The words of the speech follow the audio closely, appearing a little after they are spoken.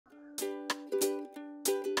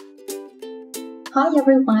Hi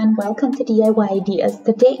everyone, welcome to DIY Ideas.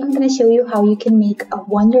 Today I'm going to show you how you can make a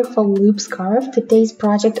wonderful loop scarf. Today's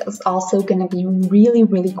project is also going to be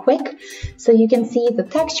really quick. So you can see the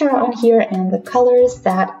texture on here and the colors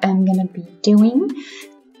that I'm going to be doing.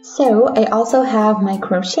 So I also have my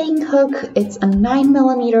crocheting hook. It's a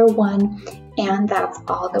 9mm one, and that's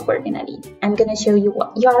all that we're going to need. I'm going to show you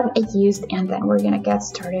what yarn I used and then we're going to get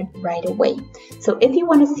started right away. So if you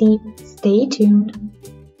want to see, stay tuned.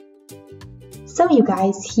 So you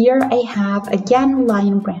guys, here I have again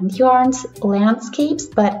Lion Brand yarns, landscapes,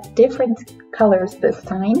 but different colors this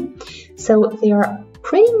time. So they are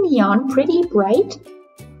pretty neon, pretty bright.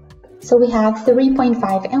 So we have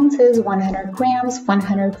 3.5 ounces, 100 grams,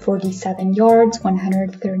 147 yards,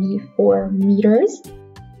 134 meters.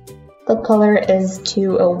 The color is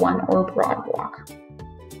 201 or broad walk.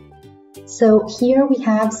 So here we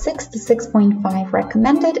have 6 to 6.5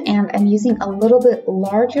 recommended, and I'm using a little bit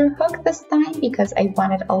larger hook this time because I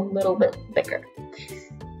want it a little bit bigger.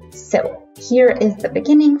 So here is the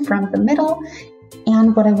beginning from the middle,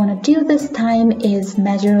 and what I want to do this time is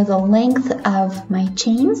measure the length of my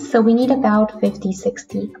chains. So we need about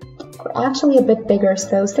 50-60, or actually a bit bigger,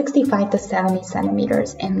 so 65 to 70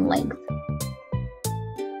 centimeters in length.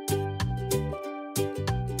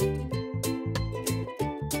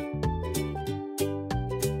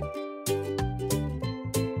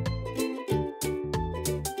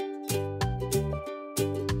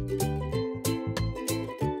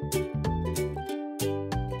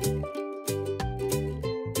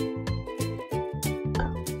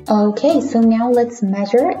 Okay, so now let's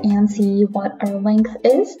measure and see what our length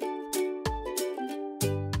is.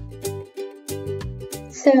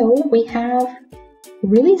 So we have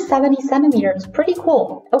really 70 centimeters, pretty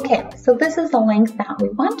cool. Okay, so this is the length that we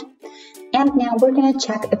want. And now we're gonna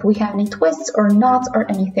check if we have any twists or knots or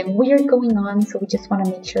anything weird going on. So we just wanna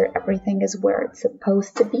make sure everything is where it's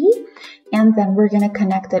supposed to be. And then we're gonna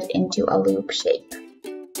connect it into a loop shape.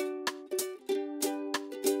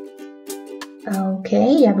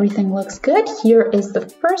 Okay, everything looks good. Here is the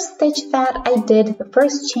first stitch that I did, the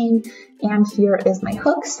first chain, and here is my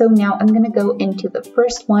hook. So now I'm going to go into the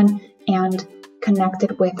first one and connect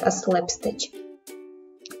it with a slip stitch.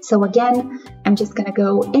 So again, I'm just going to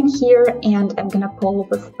go in here and I'm going to pull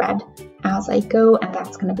the thread as I go, and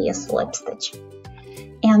that's going to be a slip stitch.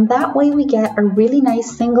 And that way we get a really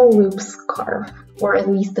nice single loop scarf, or at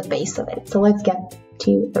least the base of it. So let's get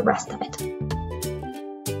to the rest of it.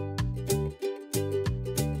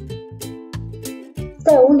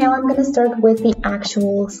 So now I'm going to start with the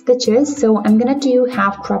actual stitches. So I'm going to do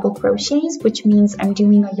half treble crochets, which means I'm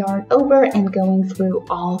doing a yarn over and going through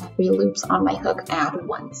all 3 loops on my hook at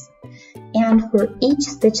once. And for each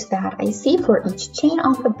stitch that I see, for each chain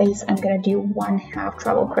on the base, I'm going to do 1 half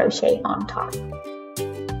treble crochet on top.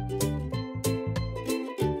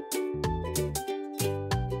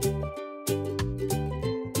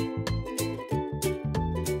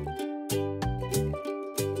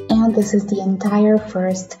 And this is the entire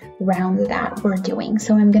first round that we're doing.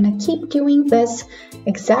 So I'm going to keep doing this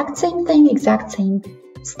exact same thing, exact same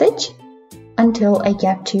stitch until I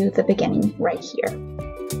get to the beginning right here.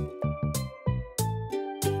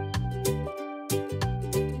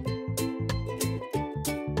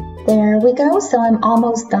 There we go. So I'm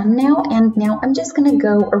almost done now, and now I'm just going to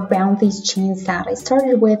go around these chains that I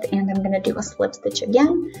started with, and I'm going to do a slip stitch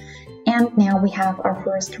again. And now we have our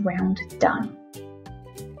first round done.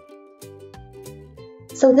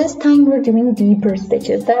 So this time we're doing deeper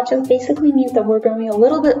stitches. That just basically means that we're going a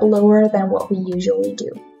little bit lower than what we usually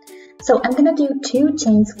do. So I'm going to do 2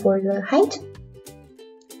 chains for the height,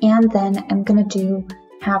 and then I'm going to do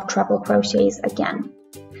half treble crochets again.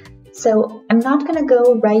 So I'm not going to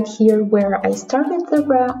go right here where I started the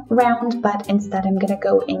round, but instead I'm going to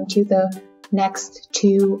go into the next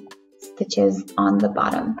 2 stitches on the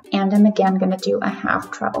bottom, and I'm again going to do a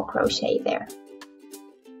half treble crochet there.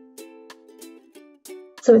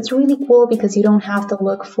 So it's really cool because you don't have to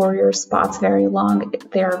look for your spots very long.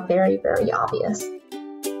 They are very obvious.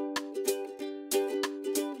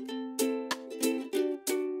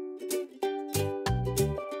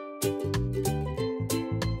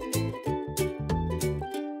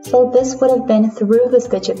 So this would have been through the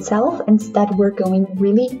stitch itself. Instead, we're going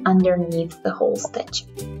really underneath the whole stitch.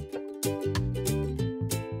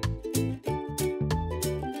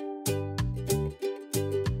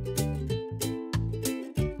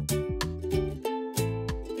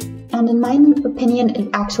 And in my opinion, it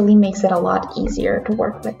actually makes it a lot easier to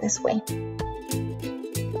work with this way.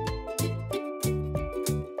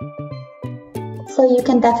 So you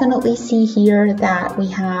can definitely see here that we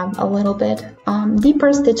have a little bit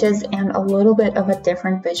deeper stitches and a little bit of a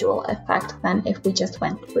different visual effect than if we just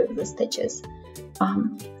went through the stitches,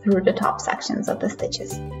 through the top sections of the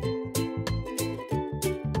stitches.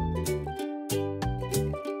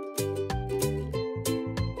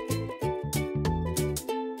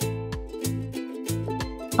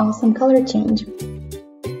 Awesome color change.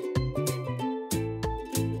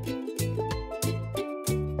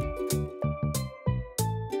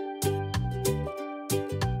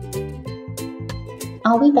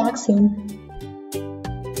 I'll be back soon.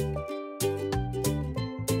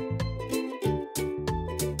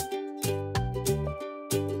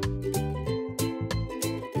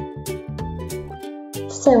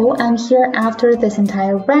 So I'm here after this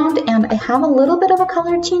entire round and I have a little bit of a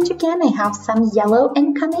color change again. I have some yellow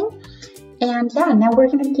incoming. And yeah, now we're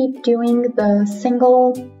going to keep doing the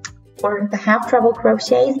single or the half treble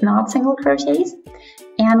crochets, not single crochets.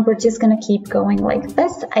 And we're just going to keep going like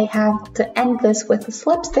this. I have to end this with a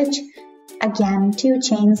slip stitch. Again, 2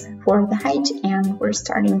 chains for the height, and we're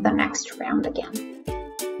starting the next round again.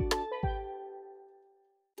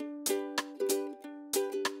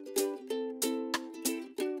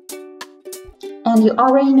 And you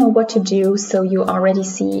already know what to do, so you already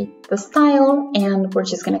see the style, and we're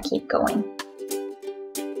just going to keep going.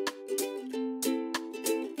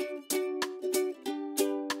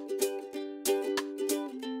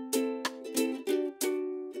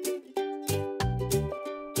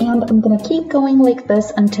 And I'm going to keep going like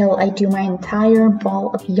this until I do my entire ball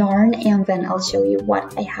of yarn, and then I'll show you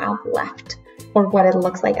what I have left or what it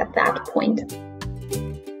looks like at that point.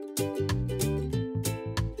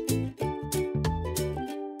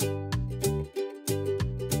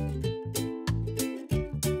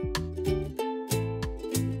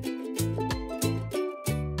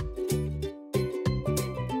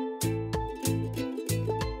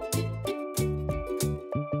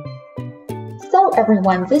 So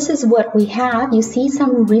everyone, this is what we have. You see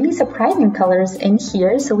some really surprising colors in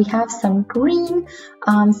here. So we have some green,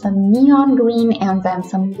 some neon green, and then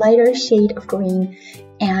some lighter shade of green.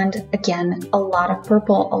 And again, a lot of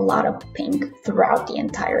purple, a lot of pink throughout the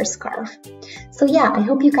entire scarf. So yeah, I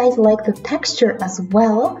hope you guys like the texture as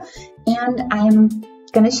well. And I'm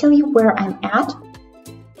gonna show you where I'm at.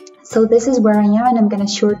 So this is where I am, and I'm going to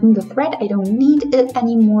shorten the thread. I don't need it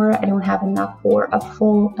anymore. I don't have enough for a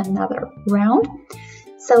full another round.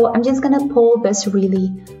 So I'm just going to pull this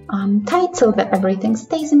really tight so that everything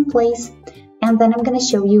stays in place. And then I'm going to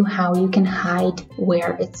show you how you can hide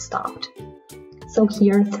where it stopped. So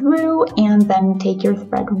here through, and then take your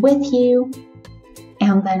thread with you.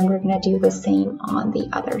 And then we're going to do the same on the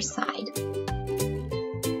other side.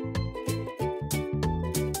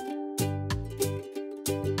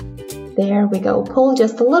 There we go, pull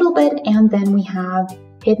just a little bit, and then we have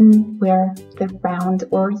hidden where the round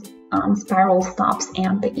or spiral stops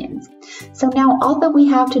and begins. So now all that we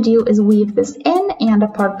have to do is weave this in, and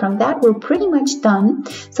apart from that, we're pretty much done.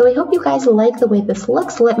 So I hope you guys like the way this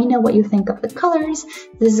looks. Let me know what you think of the colors.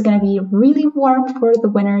 This is going to be really warm for the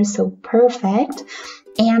winter, so perfect.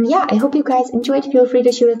 And yeah, I hope you guys enjoyed. Feel free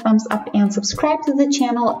to shoot a thumbs up and subscribe to the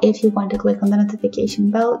channel. If you want to click on the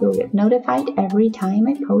notification bell, you'll get notified every time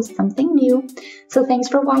I post something new. So thanks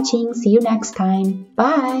for watching. See you next time.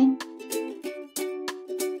 Bye!